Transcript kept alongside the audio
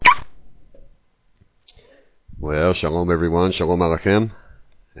Well, shalom everyone, shalom aleichem,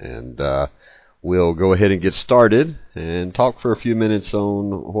 and we'll go ahead and get started and talk for a few minutes on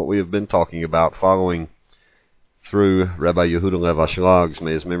what we have been talking about following through Rabbi Yehuda Lev Ashlag's,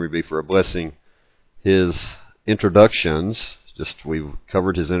 may his memory be for a blessing, his introductions. We've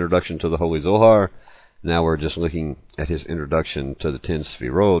covered his introduction to the Holy Zohar. Now we're just looking at his introduction to the 10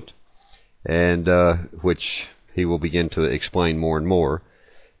 Sfirot, and which he will begin to explain more and more.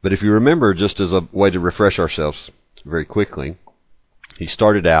 But if you remember, just as a way to refresh ourselves very quickly, he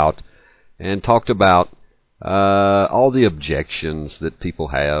started out and talked about all the objections that people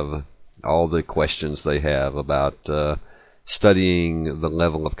have, all the questions they have about studying the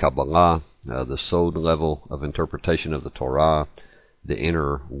level of Kabbalah, the Sod level of interpretation of the Torah, the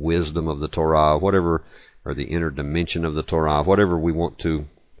inner wisdom of the Torah, whatever, or the inner dimension of the Torah, whatever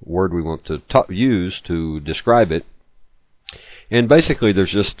word we want to use to describe it. And basically,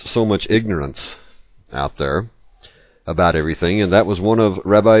 there's just so much ignorance out there about everything, and that was one of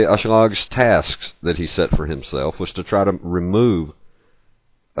Rabbi Ashlag's tasks that he set for himself, was to try to remove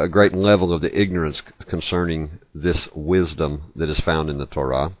a great level of the ignorance concerning this wisdom that is found in the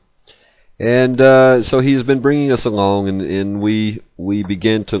Torah. And so he has been bringing us along, and we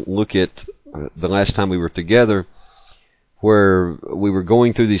began to look at the last time we were together, where we were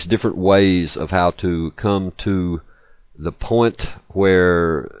going through these different ways of how to come to the point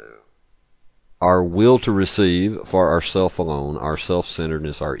where our will to receive for ourself alone, our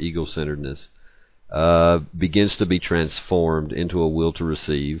self-centeredness, our ego-centeredness, begins to be transformed into a will to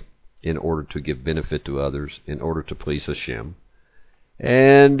receive in order to give benefit to others, in order to please Hashem.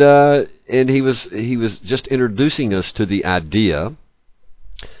 And he was just introducing us to the idea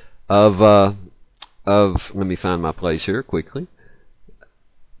of let me find my place here quickly.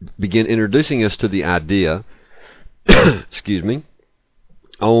 Begin introducing us to the idea excuse me,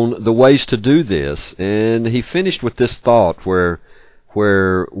 on the ways to do this, and he finished with this thought where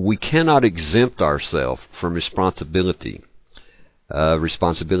we cannot exempt ourselves from responsibility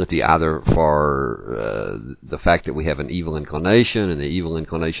either for the fact that we have an evil inclination, and the evil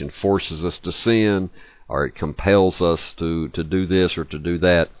inclination forces us to sin, or it compels us to do this or to do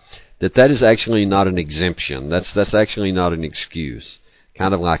that. That is actually not an exemption. That's actually not an excuse.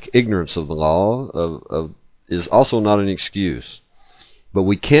 Kind of like ignorance of the law is also not an excuse. But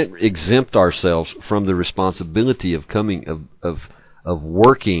we can't exempt ourselves from the responsibility of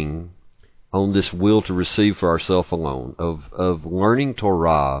working on this will to receive for ourselves alone, of learning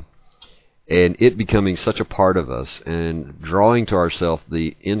Torah, and it becoming such a part of us, and drawing to ourselves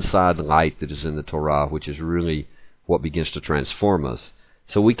the inside light that is in the Torah, which is really what begins to transform us.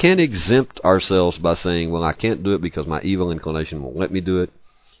 So we can't exempt ourselves by saying, well, I can't do it because my evil inclination won't let me do it.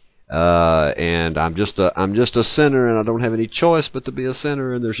 And I'm just a sinner, and I don't have any choice but to be a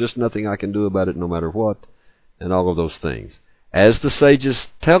sinner, and there's just nothing I can do about it no matter what, and all of those things. As the sages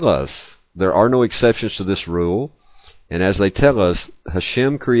tell us, there are no exceptions to this rule, and as they tell us,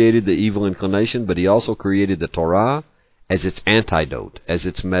 Hashem created the evil inclination, but he also created the Torah as its antidote, as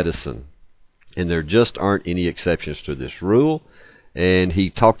its medicine. And there just aren't any exceptions to this rule. And he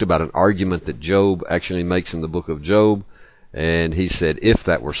talked about an argument that Job actually makes in the book of Job. And he said, if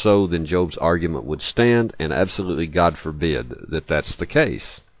that were so, then Job's argument would stand, and absolutely God forbid that that's the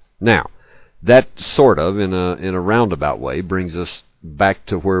case. Now, that sort of, in a roundabout way, brings us back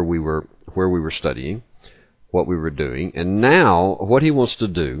to where we were studying, what we were doing. And now, what he wants to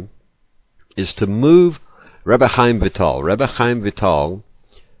do is to move Rebbe Chaim Vital. Rebbe Chaim Vital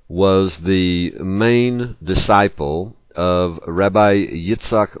was the main disciple of Rabbi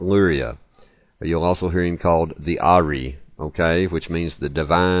Yitzhak Luria. You'll also hear him called the Ari, okay, which means the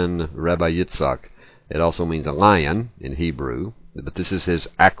divine Rabbi Yitzhak. It also means a lion in Hebrew, but this is his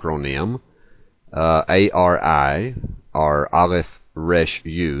acronym, ARI, or Aleph Resh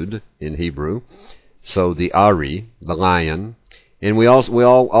Yud in Hebrew. So the Ari, the lion, and we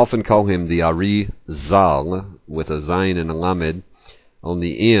all often call him the Ari Zal, with a Zayin and a Lamed on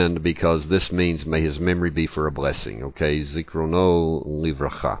the end, because this means may his memory be for a blessing, okay, Zikrono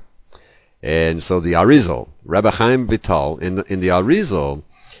Livracha. And so the Arizal, Rabbi Chaim Vital, in the Arizal,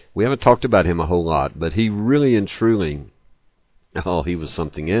 we haven't talked about him a whole lot, but he really and truly, he was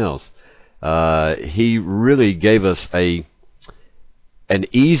something else. He really gave us an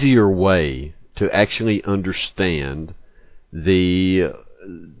easier way to actually understand the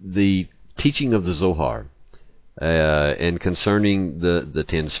teaching of the Zohar, and concerning the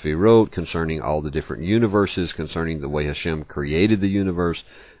 10 Sfirot, concerning all the different universes, concerning the way Hashem created the universe,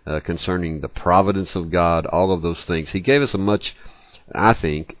 concerning the providence of God, all of those things. He gave us a much, I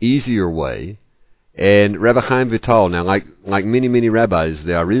think, easier way And Rabbi Chaim Vital, now like many rabbis,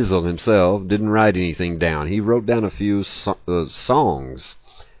 the Arizal himself didn't write anything down. He wrote down a few songs,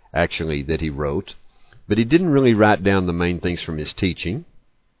 actually, that he wrote, but he didn't really write down the main things from his teaching.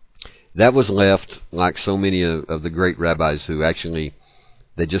 That was left, like so many of the great rabbis who actually,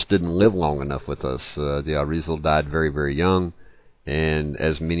 they just didn't live long enough with us. The Arizal died very, very young, and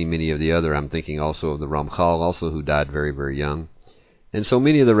as many of the other, I'm thinking also of the Ramchal, also who died very, very young. And so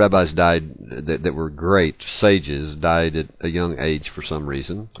many of the rabbis died that were great sages, died at a young age for some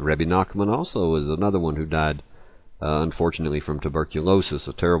reason. Rabbi Nachman also is another one who died, unfortunately, from tuberculosis,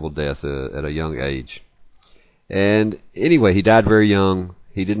 a terrible death at a young age. And anyway, he died very young.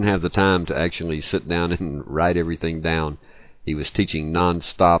 He didn't have the time to actually sit down and write everything down. He was teaching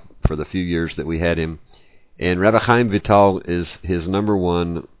non-stop for the few years that we had him. And Rabbi Chaim Vital is his number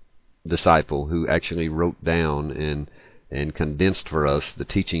one disciple who actually wrote down and condensed for us the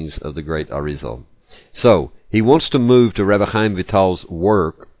teachings of the great Arizal. So, he wants to move to Rabbi Chaim Vital's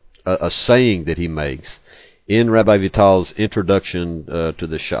work, a saying that he makes in Rabbi Vital's introduction to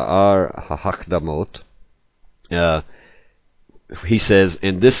the Sha'ar HaHakdamot. He says,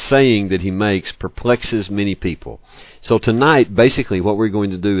 and this saying that he makes perplexes many people. So tonight, basically, what we're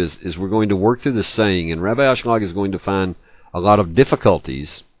going to do is we're going to work through this saying, and Rabbi Ashlag is going to find a lot of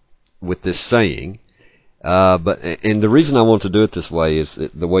difficulties with this saying. And the reason I want to do it this way is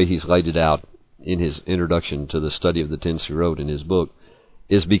the way he's laid it out in his introduction to the study of the Ten Sirot in his book,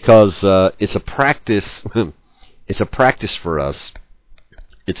 is because it's a practice. It's a practice for us.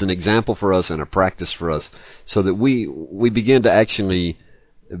 It's an example for us and a practice for us, so that we begin to actually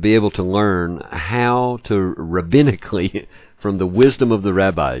be able to learn how to rabbinically, from the wisdom of the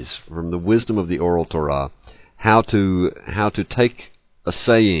rabbis, from the wisdom of the oral Torah, how to take a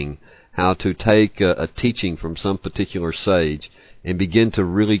saying, how to take a teaching from some particular sage and begin to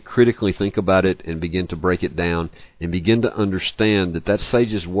really critically think about it and begin to break it down and begin to understand that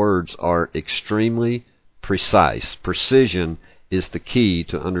sage's words are extremely precise. Precision is the key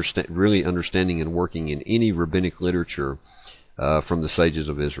to really understanding and working in any rabbinic literature from the sages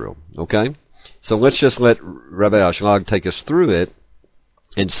of Israel. Okay? So let's just let Rabbi Ashlag take us through it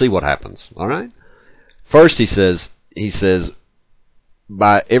and see what happens. All right? First, he says,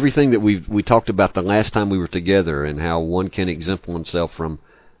 by everything that we talked about the last time we were together, and how one can exempt oneself from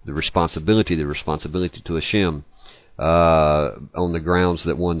the responsibility to Hashem, on the grounds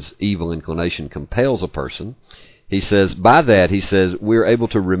that one's evil inclination compels a person. He says, by that, we're able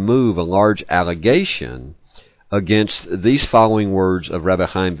to remove a large allegation against these following words of Rabbi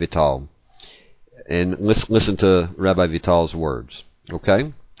Chaim Vital. And let's listen to Rabbi Vital's words.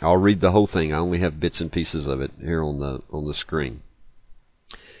 Okay? I'll read the whole thing. I only have bits and pieces of it here on the screen.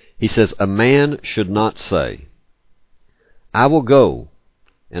 He says, a man should not say, I will go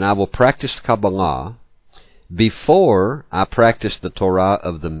and I will practice Kabbalah before I practice the Torah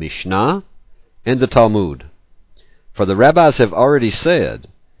of the Mishnah and the Talmud. For the rabbis have already said,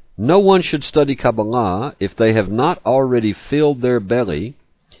 no one should study Kabbalah if they have not already filled their belly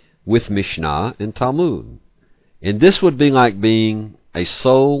with Mishnah and Talmud. And this would be like being a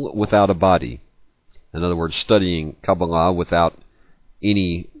soul without a body. In other words, studying Kabbalah without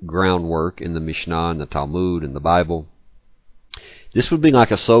any groundwork in the Mishnah and the Talmud and the Bible. This would be like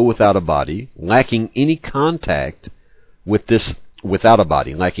a soul without a body, lacking any contact with this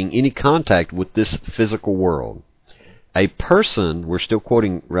physical world. A person, we're still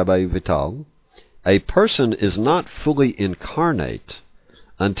quoting Rabbi Vital, a person is not fully incarnate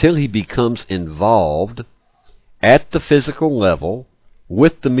until he becomes involved at the physical level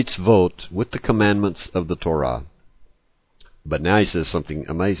with the mitzvot, with the commandments of the Torah. But now he says something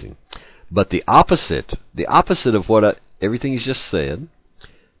amazing. But the opposite of what everything he's just said,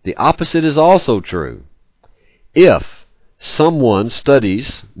 the opposite is also true. If someone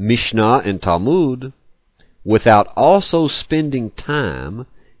studies Mishnah and Talmud without also spending time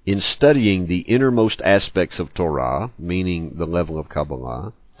in studying the innermost aspects of Torah, meaning the level of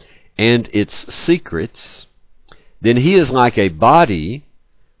Kabbalah, and its secrets, then he is like a body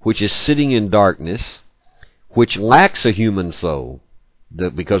which is sitting in darkness, which lacks a human soul,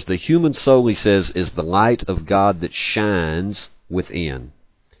 because the human soul, he says, is the light of God that shines within.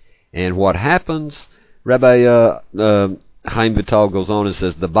 And what happens, Rabbi Chaim Vital goes on and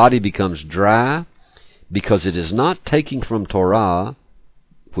says, the body becomes dry because it is not taking from Torah,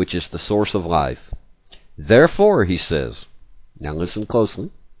 which is the source of life. Therefore, he says, now listen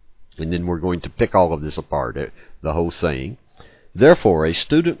closely, and then we're going to pick all of this apart, the whole saying. Therefore, a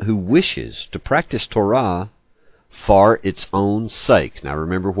student who wishes to practice Torah for its own sake. Now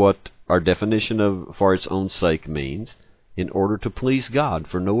remember what our definition of for its own sake means. in order to please God,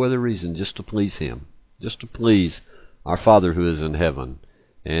 for no other reason, just to please Him, just to please our Father who is in heaven,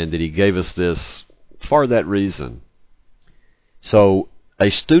 and that He gave us this for that reason. So, a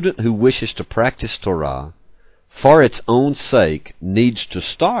student who wishes to practice Torah for its own sake needs to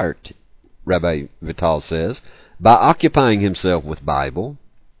start, Rabbi Vital says, by occupying himself with Bible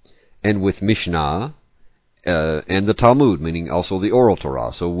and with Mishnah and the Talmud, meaning also the oral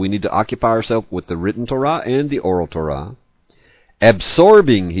Torah. So we need to occupy ourselves with the written Torah and the oral Torah,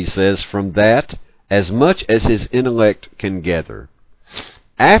 absorbing, he says, from that as much as his intellect can gather.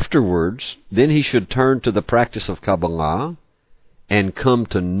 Afterwards, then he should turn to the practice of Kabbalah and come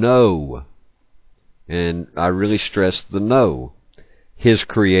to know, and I really stress the know, his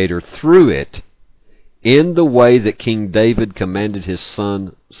Creator through it, in the way that King David commanded his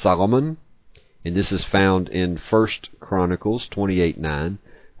son Solomon. And this is found in 1 Chronicles 28:9,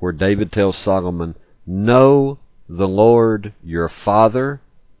 where David tells Solomon, "Know the Lord your Father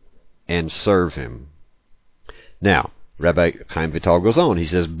and serve Him." Now, Rabbi Chaim Vital goes on. He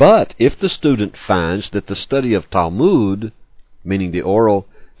says, but if the student finds that the study of Talmud, meaning the oral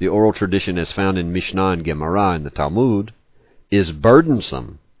tradition as found in Mishnah and Gemara and the Talmud, is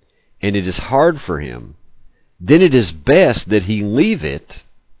burdensome, and it is hard for him, then it is best that he leave it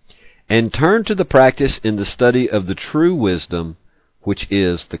and turn to the practice in the study of the true wisdom, which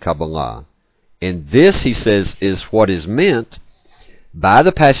is the Kabbalah. And this, he says, is what is meant by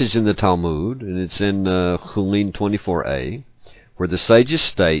the passage in the Talmud, and it's in Chulin 24a, where the sages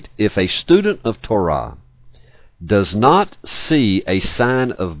state, if a student of Torah does not see a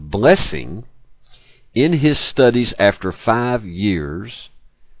sign of blessing in his studies after 5 years,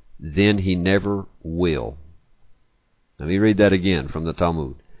 then he never will. Let me read that again from the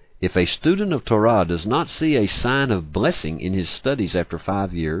Talmud. If a student of Torah does not see a sign of blessing in his studies after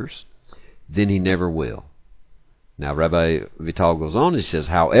 5 years, then he never will. Now, Rabbi Vital goes on, he says,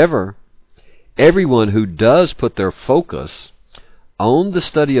 however, everyone who does put their focus on the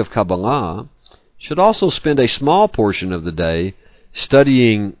study of Kabbalah should also spend a small portion of the day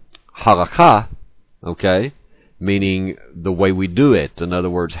studying halakha, okay, meaning the way we do it. In other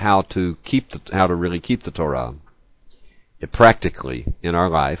words, how to really keep the Torah practically in our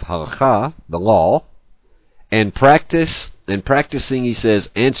life. Halakha, the law, and practicing, he says,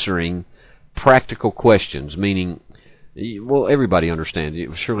 answering practical questions, meaning, well, everybody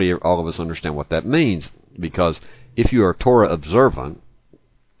understands. Surely all of us understand what that means, because if you are Torah observant,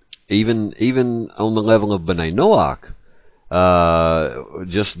 even on the level of B'nai Noach,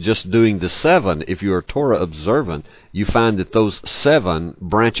 just doing the 7, if you are Torah observant, you find that those 7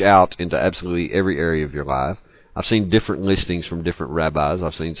 branch out into absolutely every area of your life. I've seen different listings from different rabbis.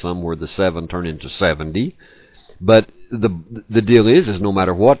 I've seen some where the 7 turn into 70. But the deal is no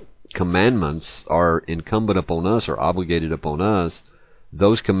matter what commandments are incumbent upon us or obligated upon us,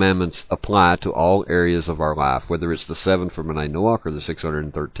 those commandments apply to all areas of our life, whether it's the 7 for B'nai Noach or the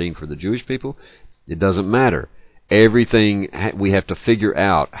 613 for the Jewish people. It doesn't matter. Everything we have to figure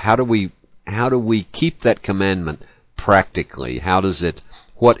out, how do we keep that commandment practically?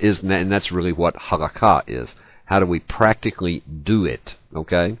 And that's really what halakha is. How do we practically do it?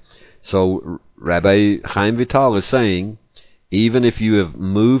 Okay? So Rabbi Chaim Vital is saying, even if you have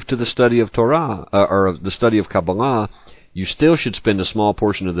moved to the study of Torah, or the study of Kabbalah, you still should spend a small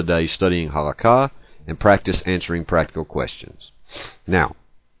portion of the day studying halakha and practice answering practical questions. Now,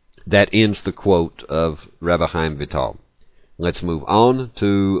 that ends the quote of Rabbi Chaim Vital. Let's move on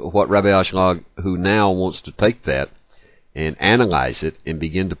to what Rabbi Ashlag, who now wants to take that and analyze it and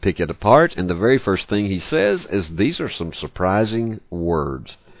begin to pick it apart. And the very first thing he says is, these are some surprising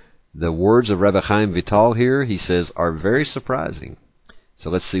words. The words of Rabbi Chaim Vital here, he says, are very surprising. So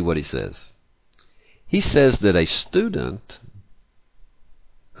let's see what he says. He says that a student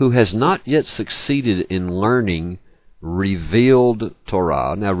who has not yet succeeded in learning revealed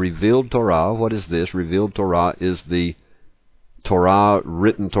Torah. Now, revealed Torah, what is this? Revealed Torah is the Torah,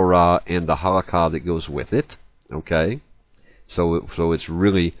 written Torah, and the halakha that goes with it. Okay? So it's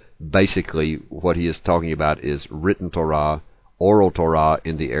really basically what he is talking about is written Torah, oral Torah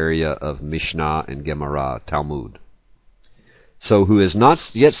in the area of Mishnah and Gemara, Talmud. So who has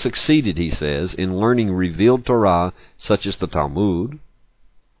not yet succeeded, he says, in learning revealed Torah, such as the Talmud,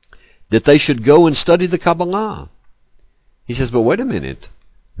 that they should go and study the Kabbalah. He says, but wait a minute.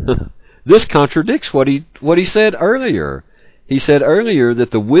 This contradicts what he said earlier. He said earlier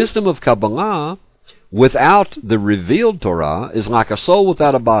that the wisdom of Kabbalah without the revealed Torah is like a soul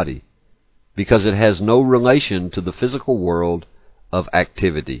without a body, because it has no relation to the physical world of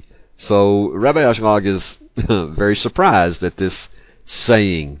activity. So Rabbi Ashlag is very surprised at this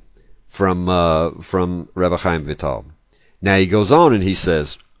saying from Rabbi Chaim Vital. Now he goes on and he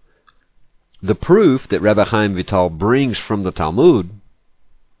says, the proof that Rabbi Chaim Vital brings from the Talmud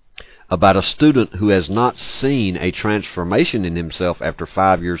about a student who has not seen a transformation in himself after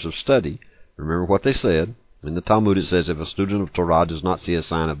 5 years of study. Remember what they said. In the Talmud it says, if a student of Torah does not see a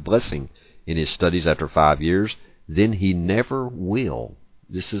sign of blessing in his studies after 5 years, then he never will.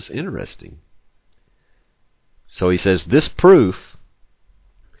 This is interesting. So he says, this proof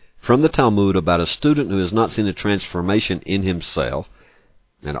from the Talmud about a student who has not seen a transformation in himself,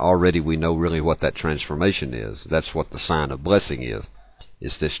 and already we know really what that transformation is. That's what the sign of blessing is.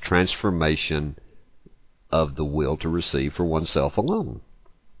 It's this transformation of the will to receive for oneself alone.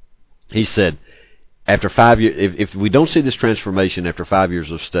 He said, after 5 years, if we don't see this transformation after 5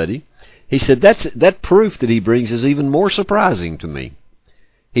 years of study, he said that proof that he brings is even more surprising to me.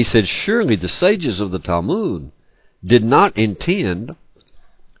 He said, surely the sages of the Talmud did not intend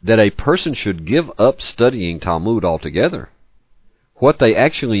that a person should give up studying Talmud altogether. What they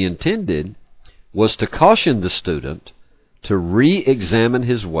actually intended was to caution the student to re-examine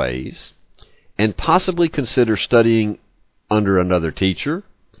his ways and possibly consider studying under another teacher,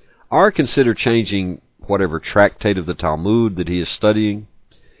 or consider changing whatever tractate of the Talmud that he is studying.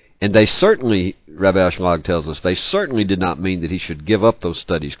 And they certainly, Rabbi Ashlag tells us, they certainly did not mean that he should give up those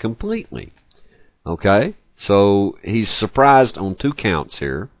studies completely. Okay? So he's surprised on 2 counts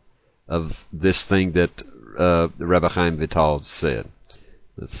here of this thing that Rabbi Chaim Vital said.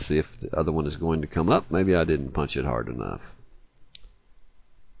 Let's see if the other one is going to come up. Maybe I didn't punch it hard enough.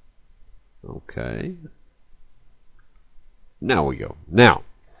 Okay. Now we go. Now,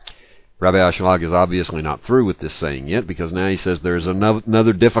 Rabbi Ashlag is obviously not through with this saying yet, because now he says there's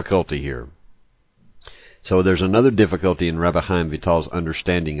another difficulty here. So there's another difficulty in Rabbi Chaim Vital's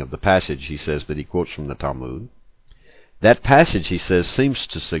understanding of the passage, he says, that he quotes from the Talmud. That passage, he says, seems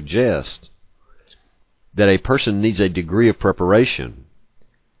to suggest that a person needs a degree of preparation,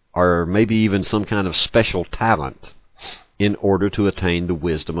 or maybe even some kind of special talent, in order to attain the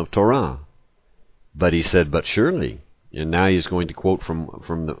wisdom of Torah. But he said, but surely, and now he's going to quote from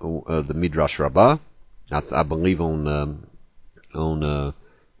the Midrash Rabbah, I believe on the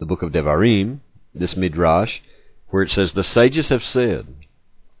book of Devarim, this Midrash, where it says, the sages have said,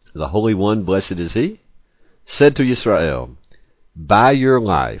 the Holy One, blessed is He, said to Yisrael, by your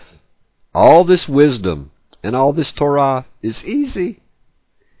life, all this wisdom and all this Torah is easy.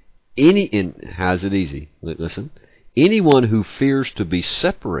 How's it easy? Listen. Anyone who fears to be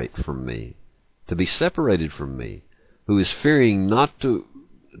separated from me, who is fearing not to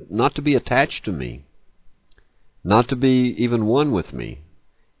be attached to me, not to be even one with me,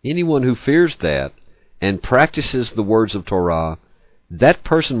 anyone who fears that and practices the words of Torah, that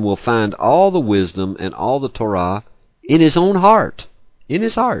person will find all the wisdom and all the Torah in his own heart, in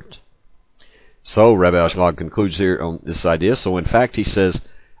his heart. So Rabbi Ashlag concludes here on this idea. So in fact, he says,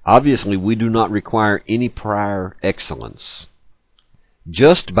 obviously we do not require any prior excellence.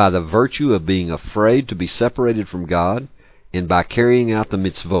 Just by the virtue of being afraid to be separated from God, and by carrying out the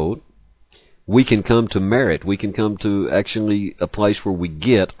mitzvot, we can come to merit. We can come to actually a place where we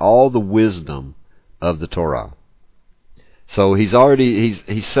get all the wisdom of the Torah. So he's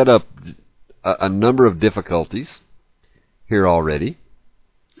set up a number of difficulties here already.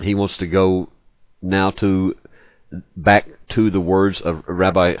 He wants to go now back to the words of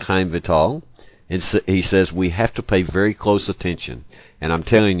Rabbi Chaim Vital. And he says we have to pay very close attention. And I'm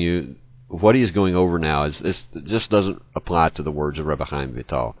telling you, what he's going over now it just doesn't apply to the words of Rabbi Chaim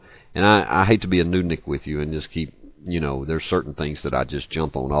Vital. And I hate to be a nudnik with you and just keep, there's certain things that I just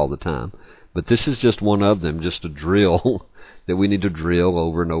jump on all the time. But this is just one of them, just a drill that we need to drill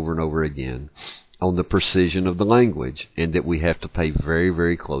over and over and over again on the precision of the language, and that we have to pay very,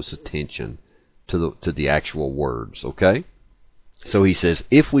 very close attention to the actual words, okay? So he says,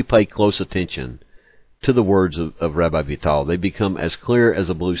 if we pay close attention to the words of Rabbi Vital, they become as clear as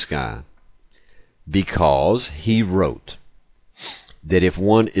a blue sky, because he wrote that if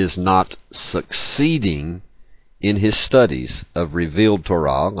one is not succeeding in his studies of revealed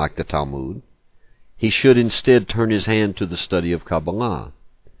Torah, like the Talmud, he should instead turn his hand to the study of Kabbalah.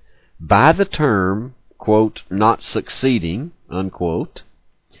 By the term, quote, not succeeding, unquote,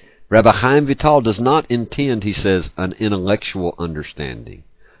 Rabbi Chaim Vital does not intend, he says, an intellectual understanding,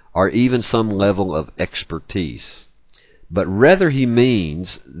 or even some level of expertise, but rather he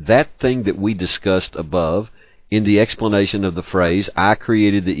means that thing that we discussed above in the explanation of the phrase, I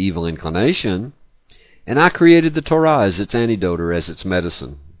created the evil inclination, and I created the Torah as its antidote or as its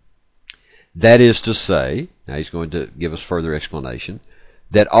medicine. That is to say, now he's going to give us further explanation,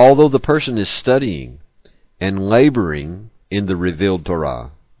 that although the person is studying and laboring in the revealed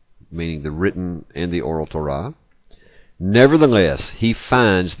Torah, meaning the written and the oral Torah, Nevertheless, he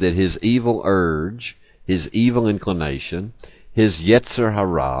finds that his evil urge, his evil inclination, his Yetzer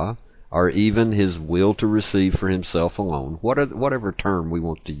Hara, or even his will to receive for himself alone, whatever term we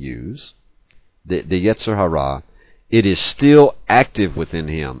want to use, the Yetzer Hara, it is still active within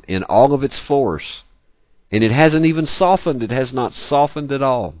him in all of its force. And it hasn't even softened. It has not softened at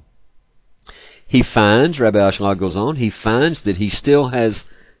all. He finds, Rabbi Ashlag goes on, he finds that he still has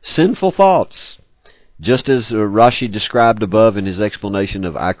sinful thoughts. Just as Rashi described above in his explanation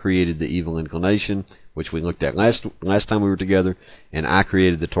of I created the evil inclination, which we looked at last time we were together, and I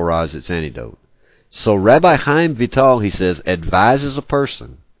created the Torah as its antidote. So Rabbi Chaim Vital, he says, advises a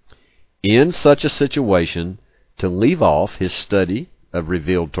person in such a situation to leave off his study of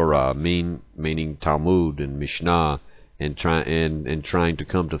revealed Torah, meaning Talmud and Mishnah, and trying to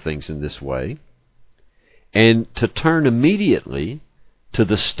come to things in this way, and to turn immediately to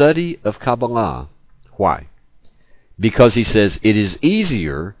the study of Kabbalah. Why? Because he says it is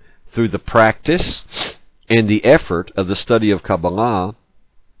easier through the practice and the effort of the study of Kabbalah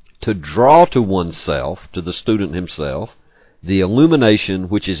to draw to oneself, to the student himself, the illumination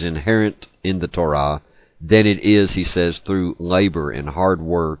which is inherent in the Torah than it is, he says, through labor and hard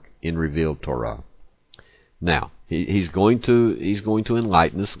work in revealed Torah. Now, he's going to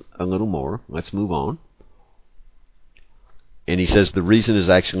enlighten us a little more. Let's move on. And he says the reason is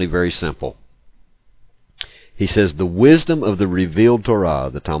actually very simple. He says the wisdom of the revealed Torah,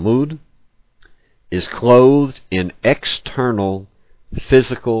 the Talmud, is clothed in external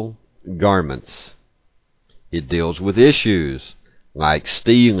physical garments. It deals with issues like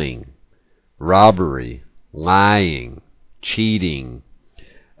stealing, robbery, lying, cheating,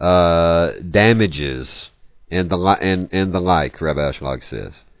 damages, and the like, Rabbi Ashlag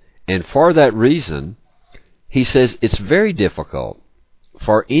says. And for that reason, he says it's very difficult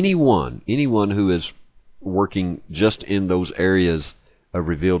for anyone who is working just in those areas of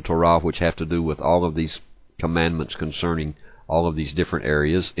revealed Torah which have to do with all of these commandments concerning all of these different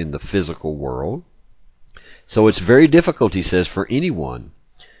areas in the physical world. So it's very difficult, he says, for anyone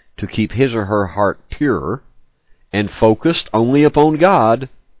to keep his or her heart pure and focused only upon God.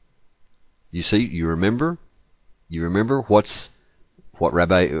 You see, you remember what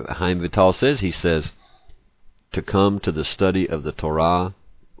Rabbi Chaim Vital says? He says, to come to the study of the Torah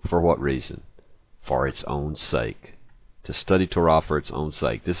for what reason? For its own sake. To study Torah for its own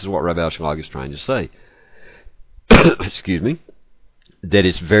sake. This is what Rabbi Ashlag is trying to say. Excuse me. That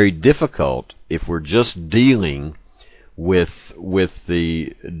it's very difficult if we're just dealing with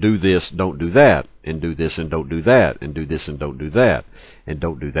the do this, don't do that, and do this and don't do that, and do this and don't do that, and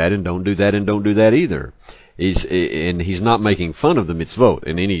don't do that and don't do that and don't do that either. He's not making fun of the mitzvot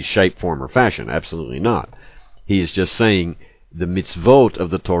in any shape, form, or fashion. Absolutely not. He is just saying the mitzvot of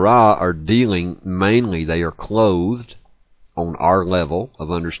the Torah are dealing mainly, they are clothed on our level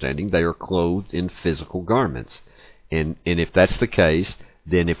of understanding, they are clothed in physical garments. And if that's the case,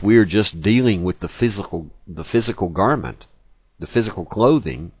 then if we are just dealing with the physical garment, the physical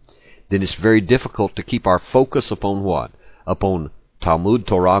clothing, then it's very difficult to keep our focus upon what? Upon Talmud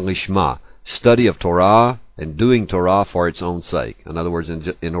Torah Lishma, study of Torah and doing Torah for its own sake. In other words,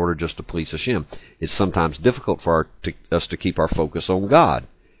 in order just to please Hashem. It's sometimes difficult for us to keep our focus on God.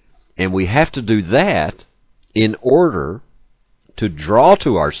 And we have to do that in order to draw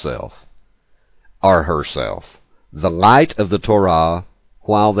to ourself, or herself, the light of the Torah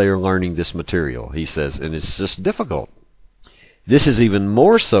while they are learning this material, he says, and it's just difficult. This is even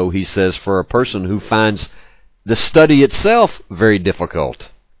more so, he says, for a person who finds the study itself very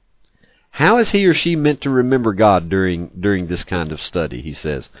difficult. How is he or she meant to remember God during this kind of study, he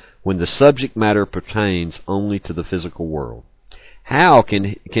says, when the subject matter pertains only to the physical world? How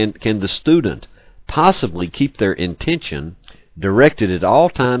can the student possibly keep their intention directed at all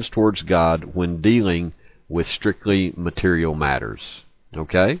times towards God when dealing with strictly material matters?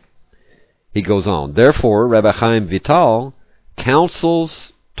 Okay? He goes on. Therefore, Rabbi Chaim Vital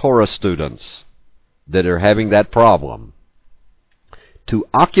counsels Torah students that are having that problem to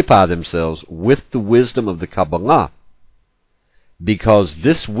occupy themselves with the wisdom of the Kabbalah, because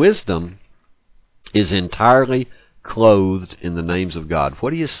this wisdom is entirely clothed in the names of God.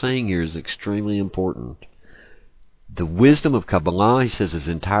 What he is saying here is extremely important. The wisdom of Kabbalah, he says, is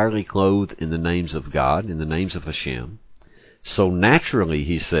entirely clothed in the names of God, in the names of Hashem. So naturally,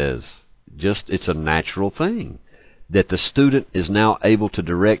 he says, it's a natural thing that the student is now able to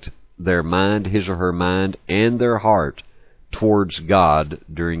direct their mind, his or her mind, and their heart towards God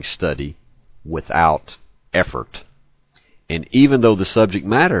during study without effort. And even though the subject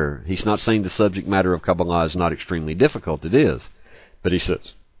matter, he's not saying the subject matter of Kabbalah is not extremely difficult, it is. But he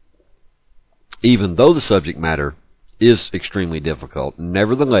says, even though the subject matter is extremely difficult.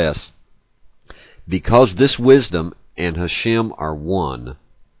 Nevertheless, because this wisdom and Hashem are one,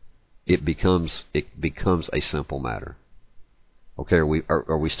 it becomes a simple matter. Okay,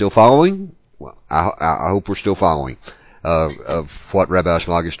 are we still following? Well, I hope we're still following of what Rabbi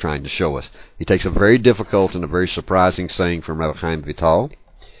Ashlag is trying to show us. He takes a very difficult and a very surprising saying from Rabbi Chaim Vital.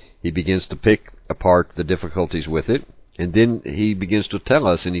 He begins to pick apart the difficulties with it, and then he begins to tell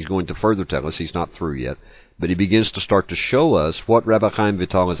us, and he's going to further tell us, he's not through yet, but he begins to start to show us what Rabbi Chaim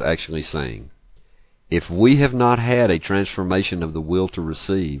Vital is actually saying. If we have not had a transformation of the will to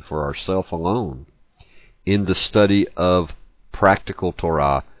receive for ourselves alone in the study of practical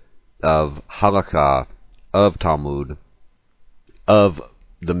Torah, of halakha, of Talmud, of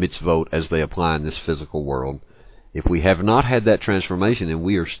the mitzvot as they apply in this physical world, if we have not had that transformation and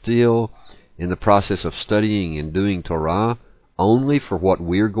we are still in the process of studying and doing Torah only for what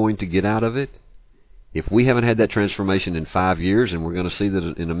we're going to get out of it, if we haven't had that transformation in 5 years, and we're going to see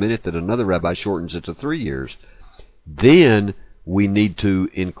that in a minute that another rabbi shortens it to 3 years, then we need to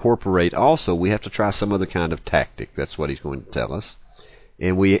incorporate also, we have to try some other kind of tactic. That's what he's going to tell us.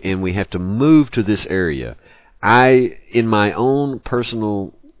 And we have to move to this area. In my own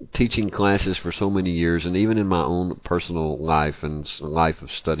personal teaching classes for so many years, and even in my own personal life and life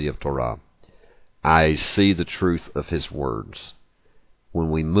of study of Torah, I see the truth of his words. When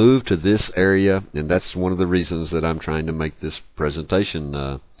we move to this area, and that's one of the reasons that I'm trying to make this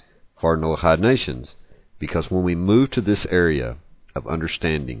presentation for Noachad Nations, because when we move to this area of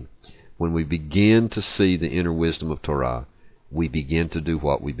understanding, when we begin to see the inner wisdom of Torah, we begin to do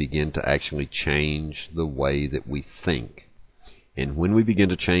what? We begin to actually change the way that we think. And when we begin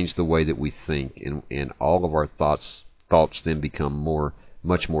to change the way that we think, and all of our thoughts then become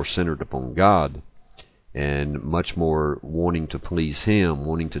much more centered upon God, and much more wanting to please Him,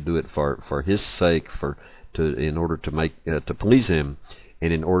 wanting to do it for His sake, in order to please Him,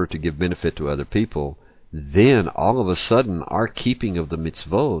 and in order to give benefit to other people, then all of a sudden our keeping of the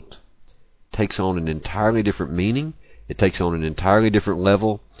mitzvot takes on an entirely different meaning. It takes on an entirely different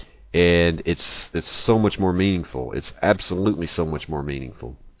level, and it's so much more meaningful. It's absolutely so much more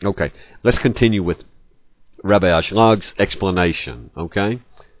meaningful. Okay, let's continue with Rabbi Ashlag's explanation. Okay,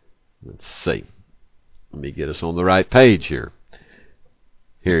 let's see. Let me get us on the right page here.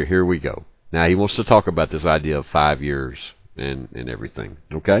 Here we go. Now he wants to talk about this idea of 5 years and everything.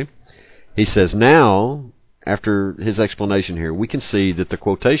 Okay, he says now, after his explanation here, we can see that the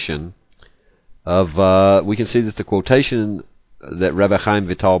quotation that Rabbi Chaim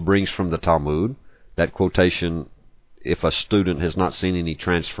Vital brings from the Talmud, that quotation, if a student has not seen any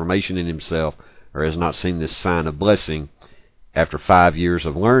transformation in himself or has not seen this sign of blessing after 5 years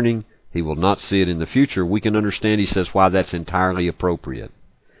of learning, he will not see it in the future. We can understand, he says, why that's entirely appropriate.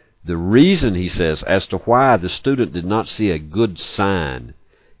 The reason, he says, as to why the student did not see a good sign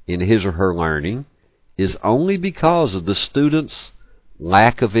in his or her learning is only because of the student's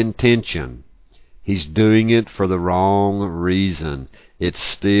lack of intention. He's doing it for the wrong reason. It's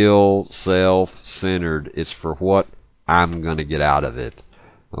still self-centered. It's for what I'm going to get out of it.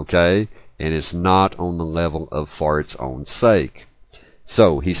 Okay? And it's not on the level of for its own sake.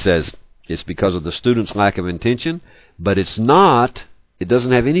 So, he says, it's because of the student's lack of intention, but it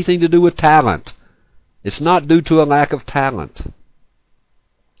doesn't have anything to do with talent. It's not due to a lack of talent.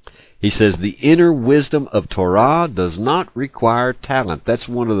 He says the inner wisdom of Torah does not require talent. That's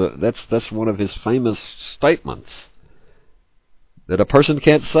one of his famous statements. That a person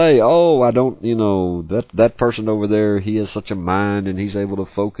can't say, "Oh, I don't, that person over there, he has such a mind and he's able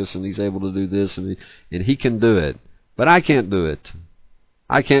to focus and he's able to do this and he can do it, but I can't do it.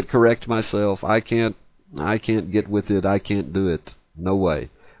 I can't correct myself. I can't get with it. I can't do it. No way."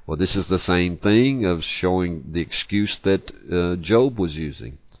 Well, this is the same thing of showing the excuse that Job was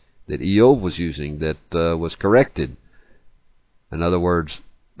using, that Eov was using, that was corrected. In other words,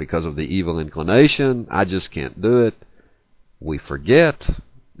 because of the evil inclination, I just can't do it. We forget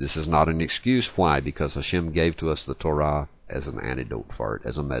this is not an excuse. Why? Because Hashem gave to us the Torah as an antidote for it,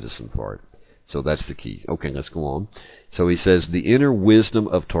 as a medicine for it. So that's the key. Okay, let's go on. So he says, the inner wisdom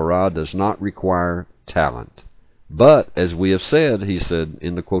of Torah does not require talent. But, as we have said, he said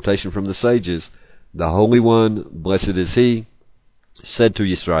in the quotation from the sages, the Holy One, blessed is He, said to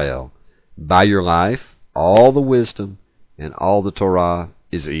Yisrael, by your life, all the wisdom and all the Torah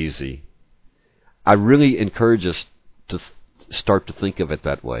is easy. I really encourage us to start to think of it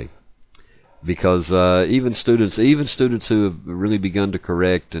that way. Because even students who have really begun to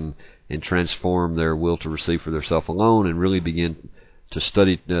correct and transform their will to receive for themselves alone and really begin to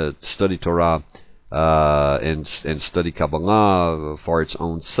study Torah and study Kabbalah for its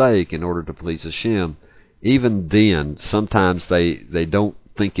own sake in order to please Hashem, even then, sometimes they don't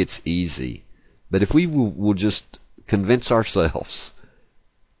think it's easy. But if we will just convince ourselves,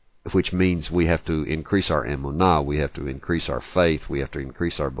 which means we have to increase our emunah, we have to increase our faith, we have to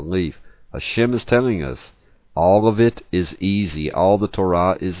increase our belief. Hashem is telling us all of it is easy. All the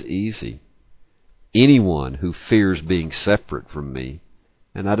Torah is easy. Anyone who fears being separate from me,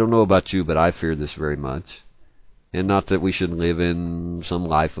 and I don't know about you, but I fear this very much. And not that we should live in some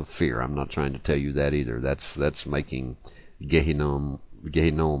life of fear. I'm not trying to tell you that either. That's making Gehinnom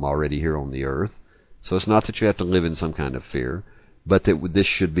already here on the earth. So it's not that you have to live in some kind of fear, but that this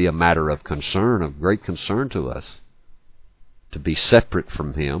should be a matter of concern, of great concern to us, to be separate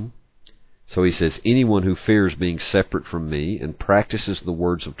from Him. So he says, anyone who fears being separate from me and practices the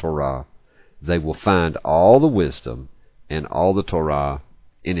words of Torah, they will find all the wisdom and all the Torah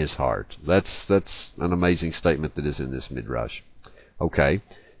in his heart. That's an amazing statement that is in this Midrash. Okay,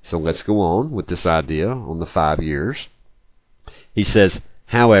 so let's go on with this idea on the 5 years. He says,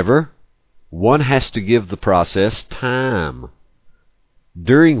 however, one has to give the process time,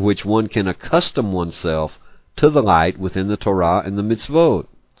 during which one can accustom oneself to the light within the Torah and the mitzvot.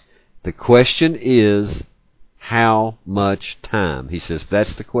 The question is, how much time? He says,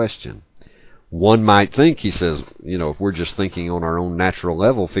 that's the question. One might think, he says, if we're just thinking on our own natural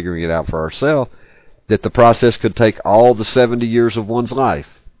level, figuring it out for ourselves, that the process could take all the 70 years of one's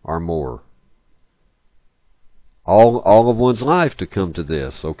life or more. All of one's life to come to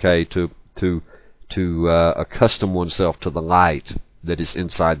this, okay, to accustom oneself to the light that is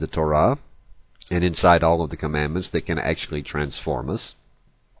inside the Torah and inside all of the commandments that can actually transform us.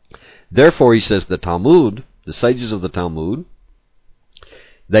 Therefore, he says, the Talmud, the sages of the Talmud,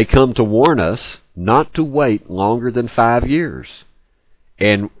 they come to warn us not to wait longer than 5 years.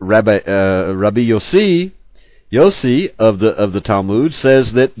 And Rabbi Yossi of the Talmud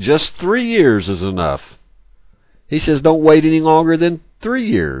says that just 3 years is enough. He says don't wait any longer than 3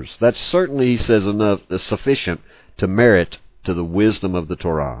 years. That's certainly, he says, enough, sufficient to merit to the wisdom of the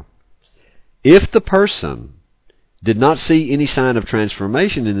Torah. If the person did not see any sign of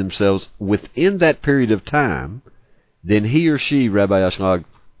transformation in themselves within that period of time, then he or she, Rabbi Ashlag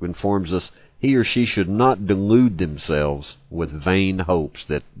informs us, he or she should not delude themselves with vain hopes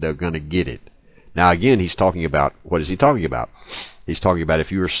that they're going to get it. Now again, he's talking about, what is he talking about? He's talking about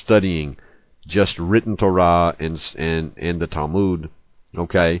if you are studying just written Torah and the Talmud,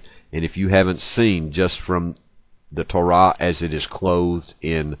 okay, and if you haven't seen just from the Torah as it is clothed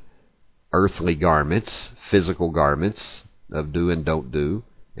in earthly garments, physical garments of do and don't do,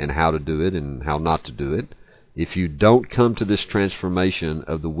 and how to do it and how not to do it, if you don't come to this transformation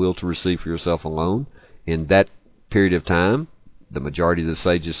of the will to receive for yourself alone in that period of time, the majority of the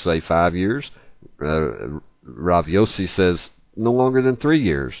sages say 5 years, Rav Yossi says no longer than 3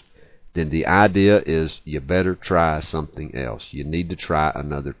 years, then the idea is you better try something else. You need to try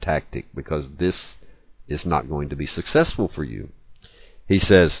another tactic because this is not going to be successful for you. He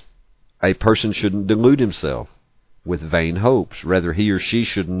says a person shouldn't delude himself with vain hopes. Rather, he or she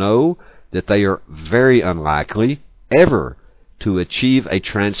should know that they are very unlikely ever to achieve a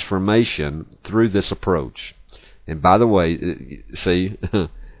transformation through this approach. And by the way, see,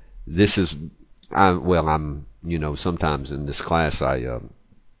 this is, I'm sometimes in this class,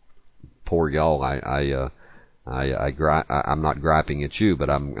 poor y'all, I'm not griping at you, but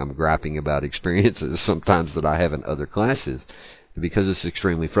I'm griping about experiences sometimes that I have in other classes, because it's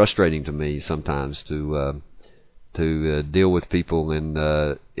extremely frustrating to me sometimes to deal with people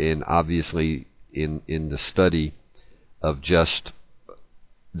in obviously in the study of just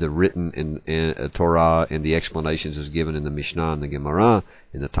the written in Torah and the explanations as given in the Mishnah and the Gemara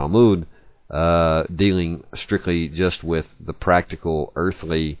in the Talmud, dealing strictly just with the practical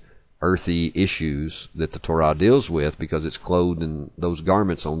earthy issues that the Torah deals with, because it's clothed in those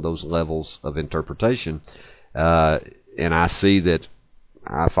garments on those levels of interpretation. And I see that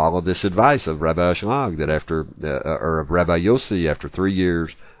I follow this advice of Rabbi Ashlag that or of Rabbi Yossi after 3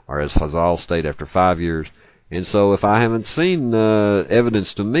 years, or as Chazal state after 5 years. And so if I haven't seen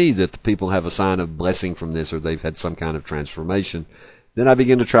evidence to me that the people have a sign of blessing from this, or they've had some kind of transformation, then I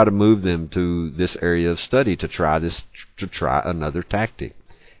begin to try to move them to this area of study to try another tactic.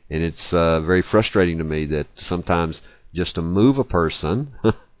 And it's very frustrating to me that sometimes just to move a person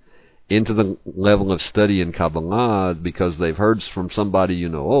into the level of study in Kabbalah because they've heard from somebody,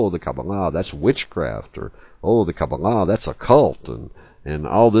 the Kabbalah, that's witchcraft, or the Kabbalah, that's a cult, and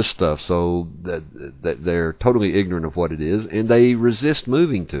all this stuff. So that they're totally ignorant of what it is, and they resist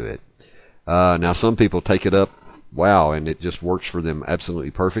moving to it. Now some people take it up, and it just works for them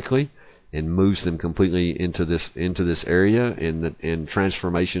absolutely perfectly, and moves them completely into this area, and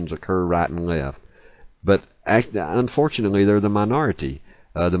transformations occur right and left. But unfortunately, they're the minority.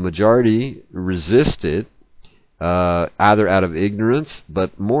 The majority resist it, either out of ignorance,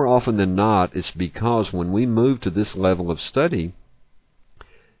 but more often than not, it's because when we move to this level of study,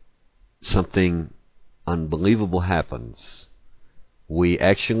 something unbelievable happens. We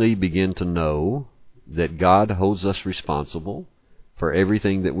actually begin to know that God holds us responsible for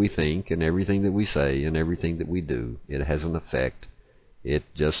everything that we think and everything that we say and everything that we do. It has an effect. It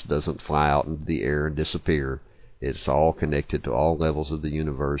just doesn't fly out into the air and disappear. It's all connected to all levels of the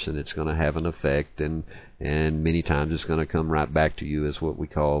universe, and it's going to have an effect, and many times it's going to come right back to you as what we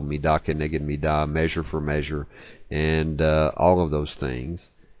call midah keneged midah, measure for measure, and all of those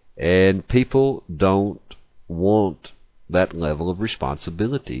things. And people don't want that level of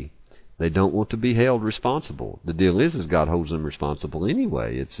responsibility. They don't want to be held responsible. The deal is God holds them responsible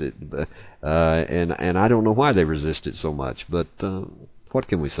anyway. And I don't know why they resist it so much, but what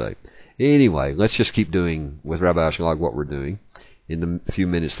can we say? Anyway, let's just keep doing with Rabbi Ashlag what we're doing. In the few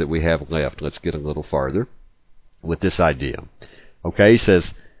minutes that we have left, let's get a little farther with this idea. Okay, he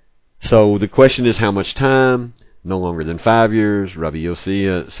says, so the question is how much time? No longer than 5 years. Rabbi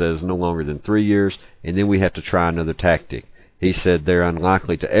Yossi says no longer than 3 years. And then we have to try another tactic. He said they're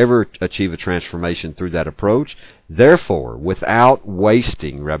unlikely to ever achieve a transformation through that approach. Therefore, without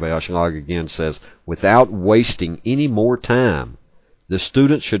wasting, Rabbi Ashlag again says, without wasting any more time, the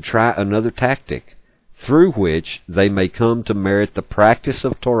student should try another tactic through which they may come to merit the practice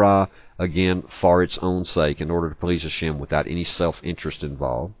of Torah, again, for its own sake, in order to please Hashem without any self-interest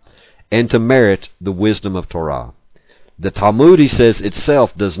involved, and to merit the wisdom of Torah. The Talmud, he says,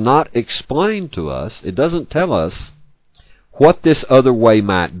 itself does not explain to us, it doesn't tell us what this other way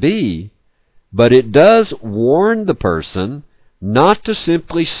might be, but it does warn the person not to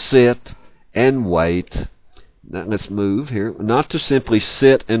simply sit and wait. Now, let's move here. Not to simply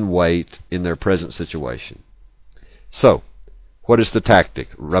sit and wait in their present situation. So, what is the tactic?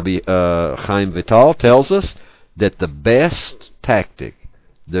 Rabbi Chaim Vital tells us that the best tactic,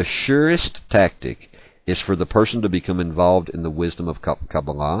 the surest tactic, is for the person to become involved in the wisdom of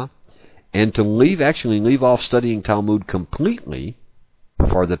Kabbalah, and to leave off studying Talmud completely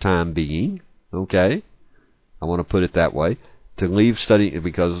for the time being. Okay? I want to put it that way. To leave studying,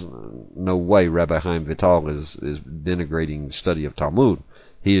 because no way Rabbi Chaim Vital is denigrating study of Talmud.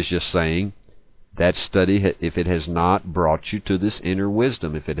 He is just saying that study, if it has not brought you to this inner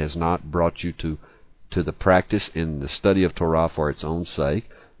wisdom, if it has not brought you to the practice in the study of Torah for its own sake,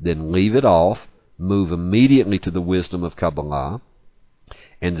 then leave it off, move immediately to the wisdom of Kabbalah,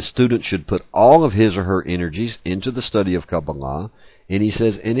 and the student should put all of his or her energies into the study of Kabbalah. And he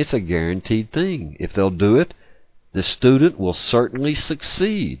says, and it's a guaranteed thing. If they'll do it, the student will certainly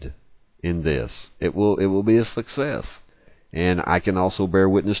succeed in this. It will be a success. And I can also bear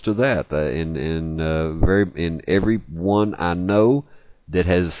witness to that. In every one I know that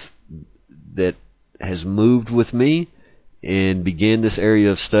has moved with me and began this area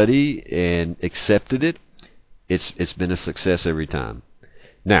of study and accepted it, it's been a success every time.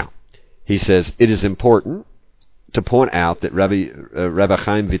 Now, he says it is important to point out that Rabbi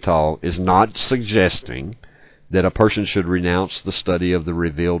Chaim Vital is not suggesting that a person should renounce the study of the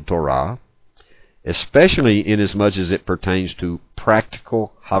revealed Torah, especially inasmuch as it pertains to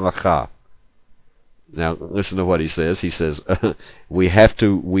practical halakha. Now, listen to what he says. He says we have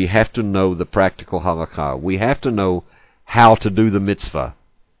to know the practical halakha. We have to know how to do the mitzvah.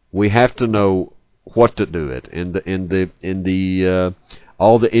 We have to know what to do it in the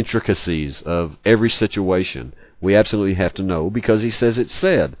all the intricacies of every situation. We absolutely have to know, because he says it's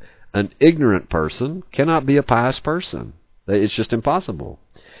said, an ignorant person cannot be a pious person. It's just impossible.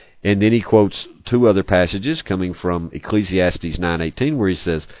 And then he quotes two other passages coming from Ecclesiastes 9:18, where he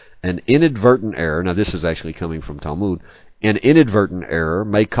says, an inadvertent error, now this is actually coming from Talmud, an inadvertent error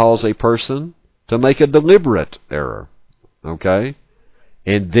may cause a person to make a deliberate error. Okay?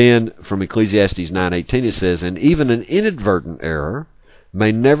 And then from Ecclesiastes 9:18 it says, and even an inadvertent error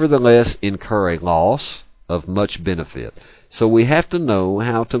may nevertheless incur a loss of much benefit. So we have to know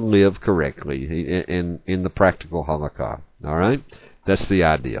how to live correctly in the practical halakha. All right? That's the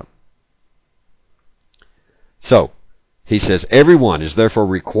idea. So, he says, everyone is therefore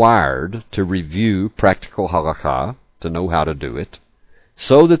required to review practical halakha, to know how to do it,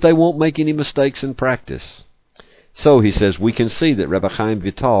 so that they won't make any mistakes in practice. So, he says, we can see that Rabbi Chaim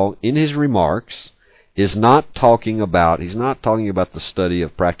Vital, in his remarks, he's not talking about the study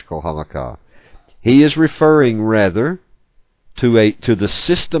of practical halakha. He is referring rather to the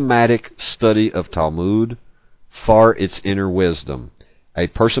systematic study of Talmud for its inner wisdom. A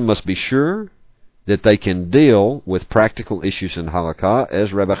person must be sure that they can deal with practical issues in halakha,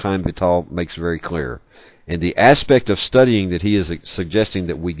 as Rabbi Chaim Vital makes very clear. And the aspect of studying that he is suggesting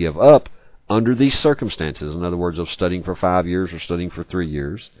that we give up under these circumstances, in other words, of studying for 5 years or studying for 3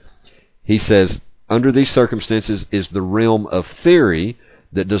 years, he says, under these circumstances is the realm of theory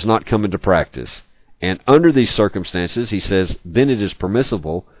that does not come into practice. And under these circumstances, he says, then it is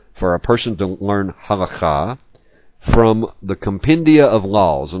permissible for a person to learn halakha from the compendia of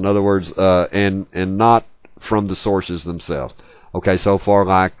laws, in other words, and not from the sources themselves. Okay, so far,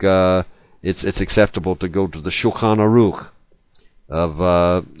 like it's acceptable to go to the Shulchan Aruch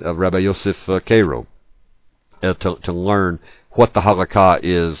of Rabbi Yosef Karo to learn what the halakha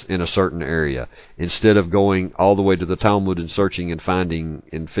is in a certain area, instead of going all the way to the Talmud and searching and finding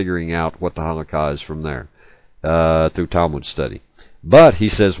and figuring out what the halakha is from there through Talmud study. But he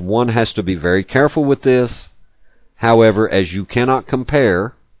says one has to be very careful with this. However, as you cannot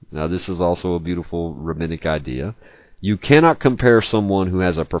compare, now this is also a beautiful rabbinic idea, you cannot compare someone who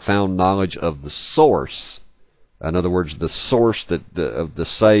has a profound knowledge of the source, in other words, the source of the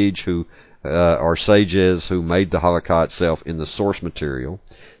sage who or sages who made the halakha itself in the source material.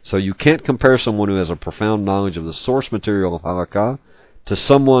 So you can't compare someone who has a profound knowledge of the source material of halakha to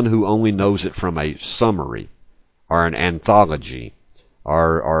someone who only knows it from a summary or an anthology,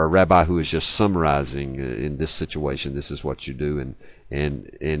 or a rabbi who is just summarizing in this situation, this is what you do,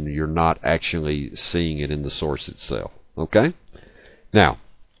 and you're not actually seeing it in the source itself. Okay? Now,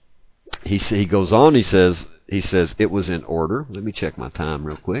 he goes on, he says it was in order. Let me check my time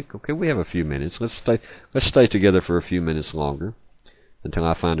real quick. Okay, we have a few minutes. Let's stay together for a few minutes longer until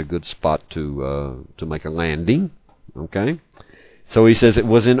I find a good spot to make a landing. Okay? So he says it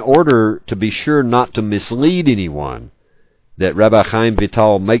was in order to be sure not to mislead anyone that Rabbi Chaim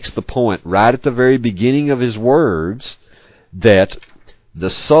Vital makes the point right at the very beginning of his words that the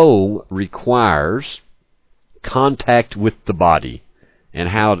soul requires contact with the body. And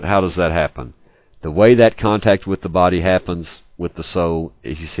how does that happen? The way that contact with the body happens with the soul,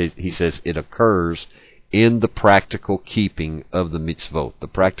 he says it occurs in the practical keeping of the mitzvot, the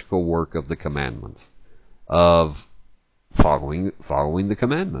practical work of the commandments, of following the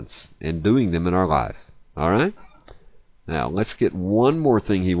commandments and doing them in our life. All right? Now, let's get one more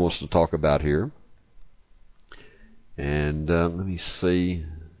thing he wants to talk about here. And let me see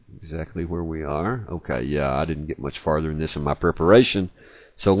exactly where we are. Okay, yeah, I didn't get much farther in this in my preparation.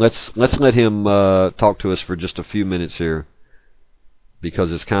 So let's let him talk to us for just a few minutes here,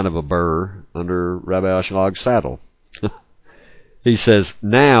 because it's kind of a burr under Rabbi Ashlag saddle. He says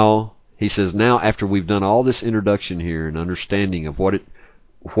now after we've done all this introduction here and understanding of what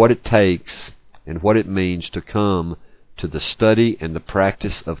it takes and what it means to come to the study and the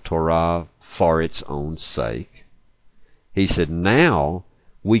practice of Torah for its own sake, he said now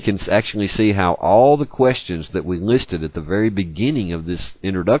we can actually see how all the questions that we listed at the very beginning of this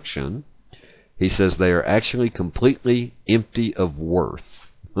introduction, he says they are actually completely empty of worth.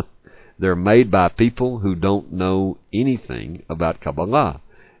 They're made by people who don't know anything about Kabbalah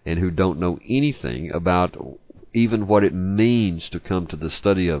and who don't know anything about even what it means to come to the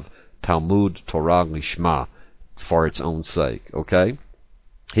study of Talmud Torah Lishma for its own sake. Okay?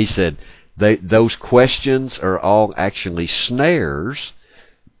 He said those questions are all actually snares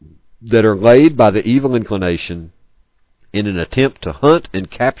that are laid by the evil inclination in an attempt to hunt and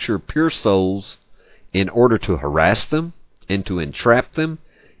capture pure souls in order to harass them and to entrap them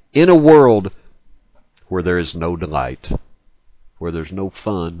in a world where there is no delight, where there's no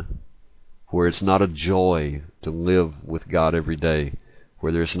fun, where it's not a joy to live with God every day,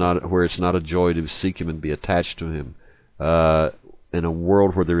 where it's not a joy to seek Him and be attached to Him, in a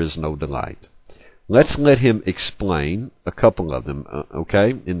world where there is no delight. Let's let him explain a couple of them,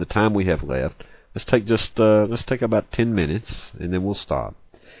 okay? In the time we have left, let's take about 10 minutes, and then we'll stop.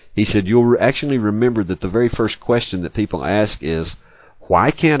 He said, you'll actually remember that the very first question that people ask is,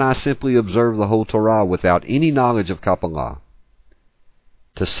 why can't I simply observe the whole Torah without any knowledge of Kabbalah?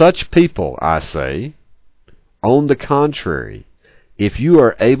 To such people, I say, on the contrary, if you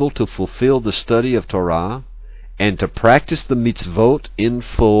are able to fulfill the study of Torah and to practice the mitzvot in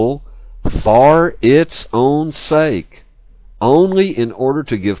full for its own sake, only in order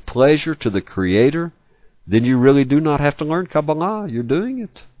to give pleasure to the Creator, then you really do not have to learn Kabbalah. You're doing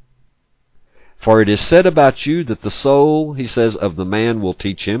it. For it is said about you that the soul, he says, of the man will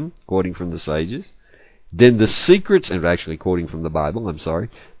teach him, quoting from the sages, then the secrets, and actually quoting from the Bible,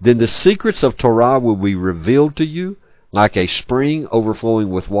 then the secrets of Torah will be revealed to you like a spring overflowing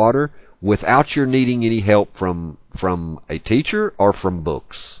with water without your needing any help from a teacher or from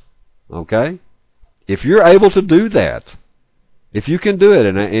books. Okay? If you're able to do that, If you can do it,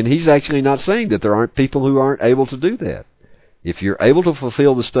 and he's actually not saying that there aren't people who aren't able to do that. If you're able to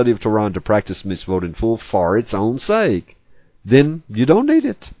fulfill the study of Torah and to practice mitzvot in full for its own sake, then you don't need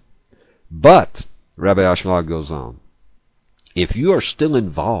it. But, Rabbi Ashlag goes on, if you are still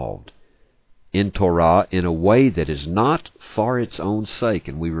involved in Torah in a way that is not for its own sake,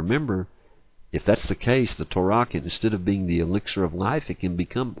 and we remember, if that's the case, the Torah can, instead of being the elixir of life, it can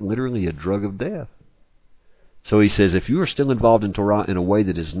become literally a drug of death. So he says, if you are still involved in Torah in a way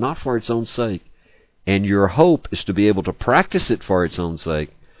that is not for its own sake, and your hope is to be able to practice it for its own sake,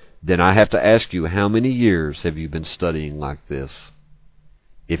 then I have to ask you, how many years have you been studying like this?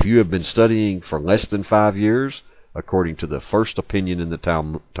 If you have been studying for less than 5 years, according to the first opinion in the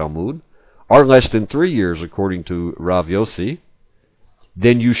Talmud, or less than 3 years, according to Rav Yossi,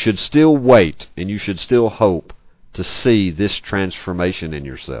 then you should still wait, and you should still hope to see this transformation in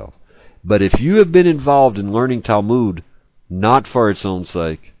yourself. But if you have been involved in learning Talmud not for its own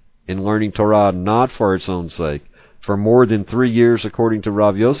sake, in learning Torah not for its own sake, for more than 3 years according to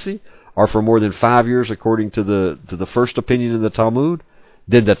Rav Yossi, or for more than 5 years according to the first opinion in the Talmud,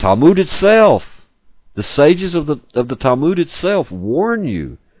 then the Talmud itself, the sages of the Talmud itself warn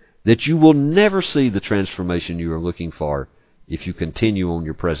you that you will never see the transformation you are looking for if you continue on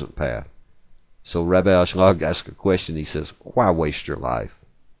your present path. So Rabbi Ashlag asks a question. He says, why waste your life?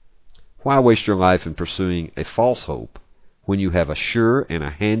 Why waste your life in pursuing a false hope when you have a sure and a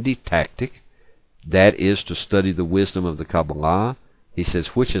handy tactic, that is to study the wisdom of the Kabbalah? He says,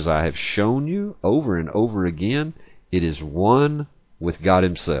 which, as I have shown you over and over again, it is one with God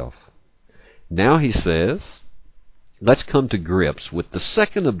himself. Now he says, let's come to grips with the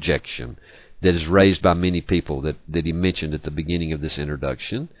second objection that is raised by many people that he mentioned at the beginning of this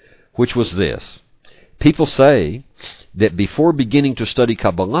introduction, which was this. People say that before beginning to study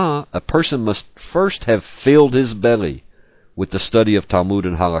Kabbalah, a person must first have filled his belly with the study of Talmud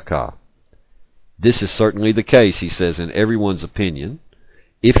and Halakha. This is certainly the case, he says, in everyone's opinion.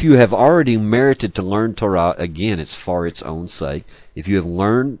 If you have already merited to learn Torah, again, it's for its own sake. If you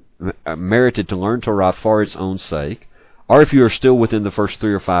have merited to learn Torah for its own sake, or if you are still within the first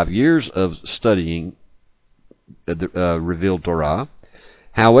 3 or 5 years of studying the revealed Torah.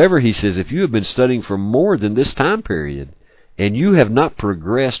 However, he says, if you have been studying for more than this time period, and you have not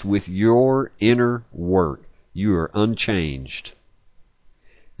progressed with your inner work, you are unchanged.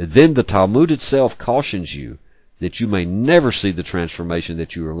 Then the Talmud itself cautions you that you may never see the transformation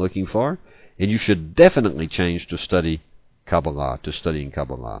that you are looking for, and you should definitely change to studying Kabbalah.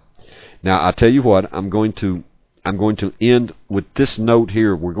 Now, I tell you what, I'm going to end with this note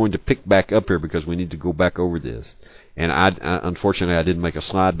here. We're going to pick back up here because we need to go back over this. And unfortunately, I didn't make a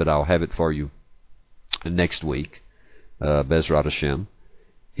slide, but I'll have it for you next week, Bezrat Hashem.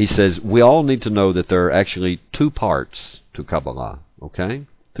 He says, we all need to know that there are actually 2 parts to Kabbalah, okay?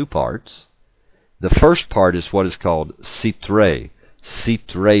 2 parts. The first part is what is called Sitrei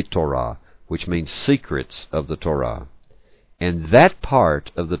Torah, which means secrets of the Torah. And that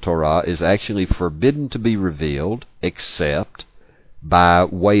part of the Torah is actually forbidden to be revealed except by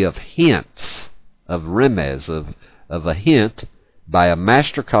way of hints, of remez, of a hint by a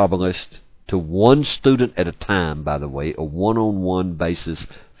master Kabbalist to one student at a time, by the way, a one-on-one basis,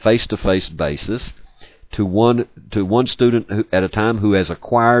 face-to-face basis, to one student at a time who has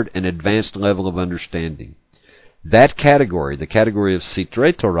acquired an advanced level of understanding. That category, the category of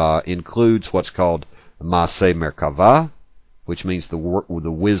Sitrei Torah, includes what's called Maaseh Merkavah, which means the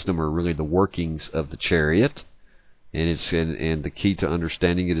wisdom, or really the workings of the chariot, and the key to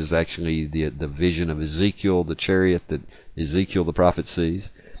understanding it is actually the vision of Ezekiel, the chariot that Ezekiel the prophet sees,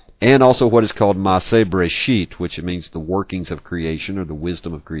 and also what is called Maaseh Bereshit, which means the workings of creation, or the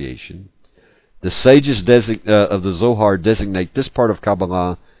wisdom of creation. The sages of the Zohar designate this part of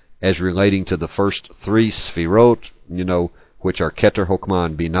Kabbalah as relating to the first 3 Sfirot, which are Keter, Hokmah,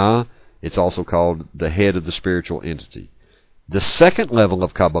 and Binah. It's also called the head of the spiritual entity. The second level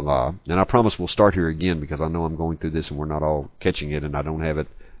of Kabbalah, and I promise we'll start here again because I know I'm going through this and we're not all catching it, and I don't have it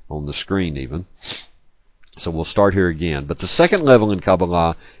on the screen even. So we'll start here again. But the second level in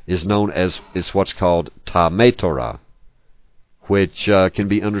Kabbalah is known as what's called Tamei Torah, which can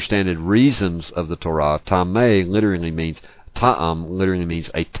be understood as reasons of the Torah. Tamei literally means, ta'am literally means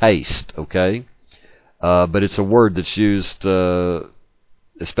a taste, okay? But it's a word that's used,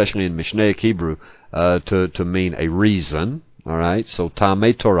 especially in Mishnaic Hebrew, to mean a reason. All right, so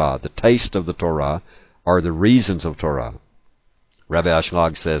Tamei Torah, the taste of the Torah, are the reasons of Torah. Rabbi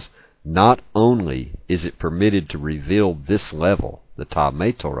Ashlag says, not only is it permitted to reveal this level, the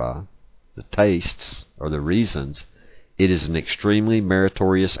Tamei Torah, the tastes or the reasons, it is an extremely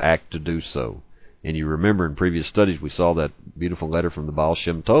meritorious act to do so. And you remember in previous studies we saw that beautiful letter from the Baal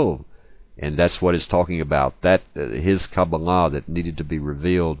Shem Tov, and that's what it's talking about, that his Kabbalah that needed to be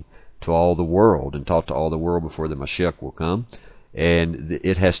revealed to all the world and taught to all the world before the Mashiach will come. And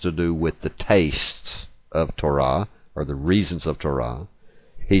it has to do with the tastes of Torah, or the reasons of Torah.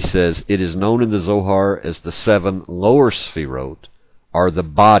 He says, it is known in the Zohar as the 7 lower Sfirot, are the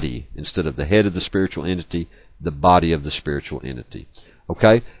body, instead of the head of the spiritual entity, the body of the spiritual entity.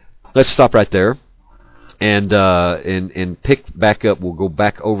 Okay? Let's stop right there. And pick back up. We'll go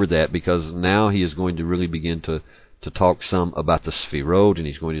back over that, because now he is going to really begin to talk some about the Sfirot, and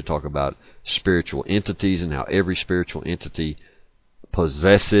he's going to talk about spiritual entities and how every spiritual entity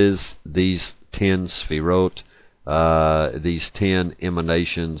possesses these 10 Sfirot, these 10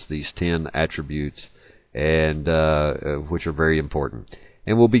 emanations, these 10 attributes, and which are very important.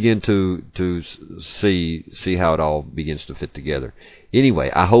 And we'll begin to see how it all begins to fit together.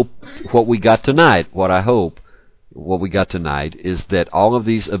 Anyway, I hope what we got tonight is that all of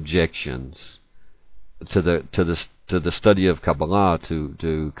these objections to the study of Kabbalah,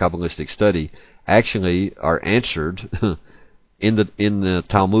 to Kabbalistic study, actually are answered in the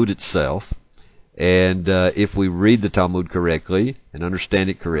Talmud itself. And if we read the Talmud correctly and understand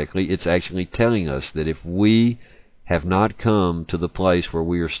it correctly, it's actually telling us that if we have not come to the place where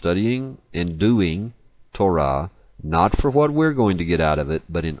we are studying and doing Torah, not for what we're going to get out of it,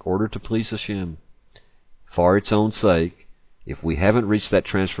 but in order to please Hashem, for its own sake, if we haven't reached that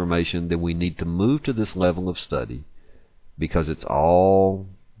transformation, then we need to move to this level of study, because it's all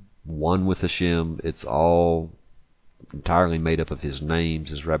one with Hashem. It's all entirely made up of His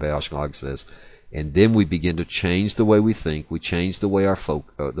names, as Rabbi Ashlag says. And then we begin to change the way we think. We change the way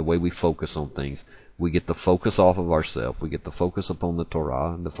the way we focus on things. We get the focus off of ourselves. We get the focus upon the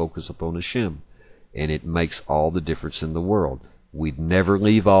Torah and the focus upon Hashem. And it makes all the difference in the world. We'd never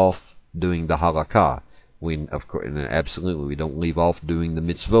leave off doing the halakha. Of course, and absolutely, we don't leave off doing the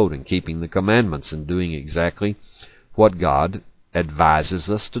mitzvot and keeping the commandments and doing exactly what God advises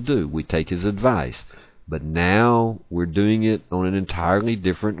us to do. We take His advice. But now we're doing it on an entirely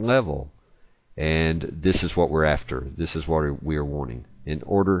different level. And this is what we're after. This is what we are wanting in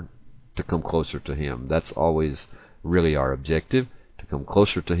order to come closer to Him. That's always really our objective, to come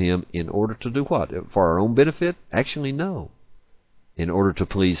closer to Him in order to do what? For our own benefit? Actually, no. In order to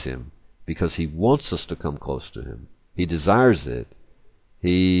please Him. Because He wants us to come close to Him. He desires it.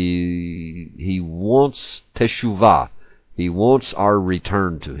 He wants teshuvah. He wants our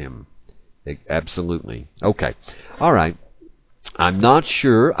return to Him. Absolutely. Okay. All right. I'm not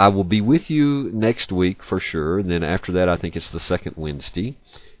sure. I will be with you next week for sure. And then after that, I think it's the second Wednesday.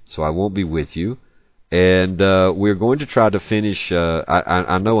 So I won't be with you. And we're going to try to finish.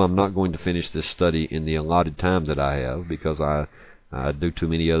 I know I'm not going to finish this study in the allotted time that I have, because I do too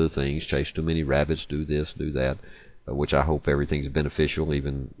many other things, chase too many rabbits, do this, do that, which I hope everything's beneficial,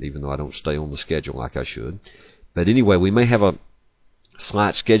 even though I don't stay on the schedule like I should. But anyway, we may have a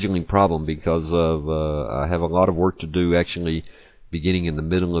slight scheduling problem, because of I have a lot of work to do actually beginning in the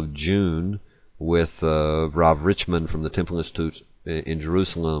middle of June with Rav Richmond from the Temple Institute in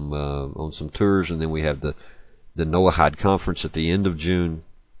Jerusalem on some tours, and then we have the Noahide conference at the end of June,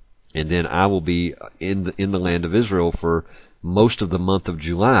 and then I will be in the land of Israel for most of the month of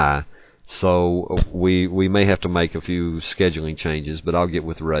July. So we may have to make a few scheduling changes, but I'll get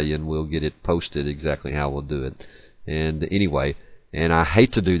with Ray and we'll get it posted exactly how we'll do it. And anyway, and I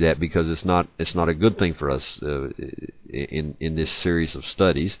hate to do that, because it's not a good thing for us in this series of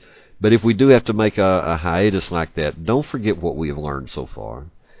studies. But if we do have to make a hiatus like that, don't forget what we have learned so far,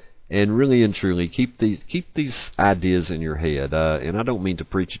 and really and truly keep these ideas in your head. And I don't mean to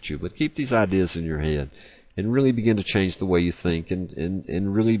preach at you, but keep these ideas in your head, and really begin to change the way you think,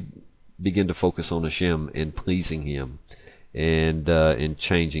 and really begin to focus on Hashem and pleasing Him, and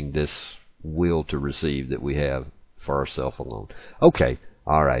changing this will to receive that we have for ourselves alone. Okay,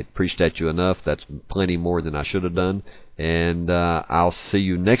 all right. Appreciate you enough. That's plenty more than I should have done. And I'll see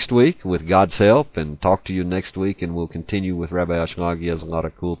you next week with God's help, and talk to you next week, and we'll continue with Rabbi Ashlag. He has a lot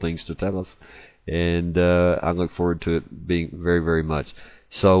of cool things to tell us, and I look forward to it being very, very much.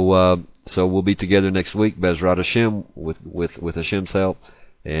 So we'll be together next week, Bezrat Hashem, with Hashem's help,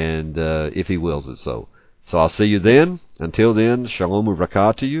 and if He wills it so. So I'll see you then. Until then, shalom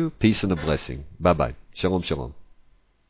uvrakah to you, peace and a blessing. Bye-bye. Shalom, shalom.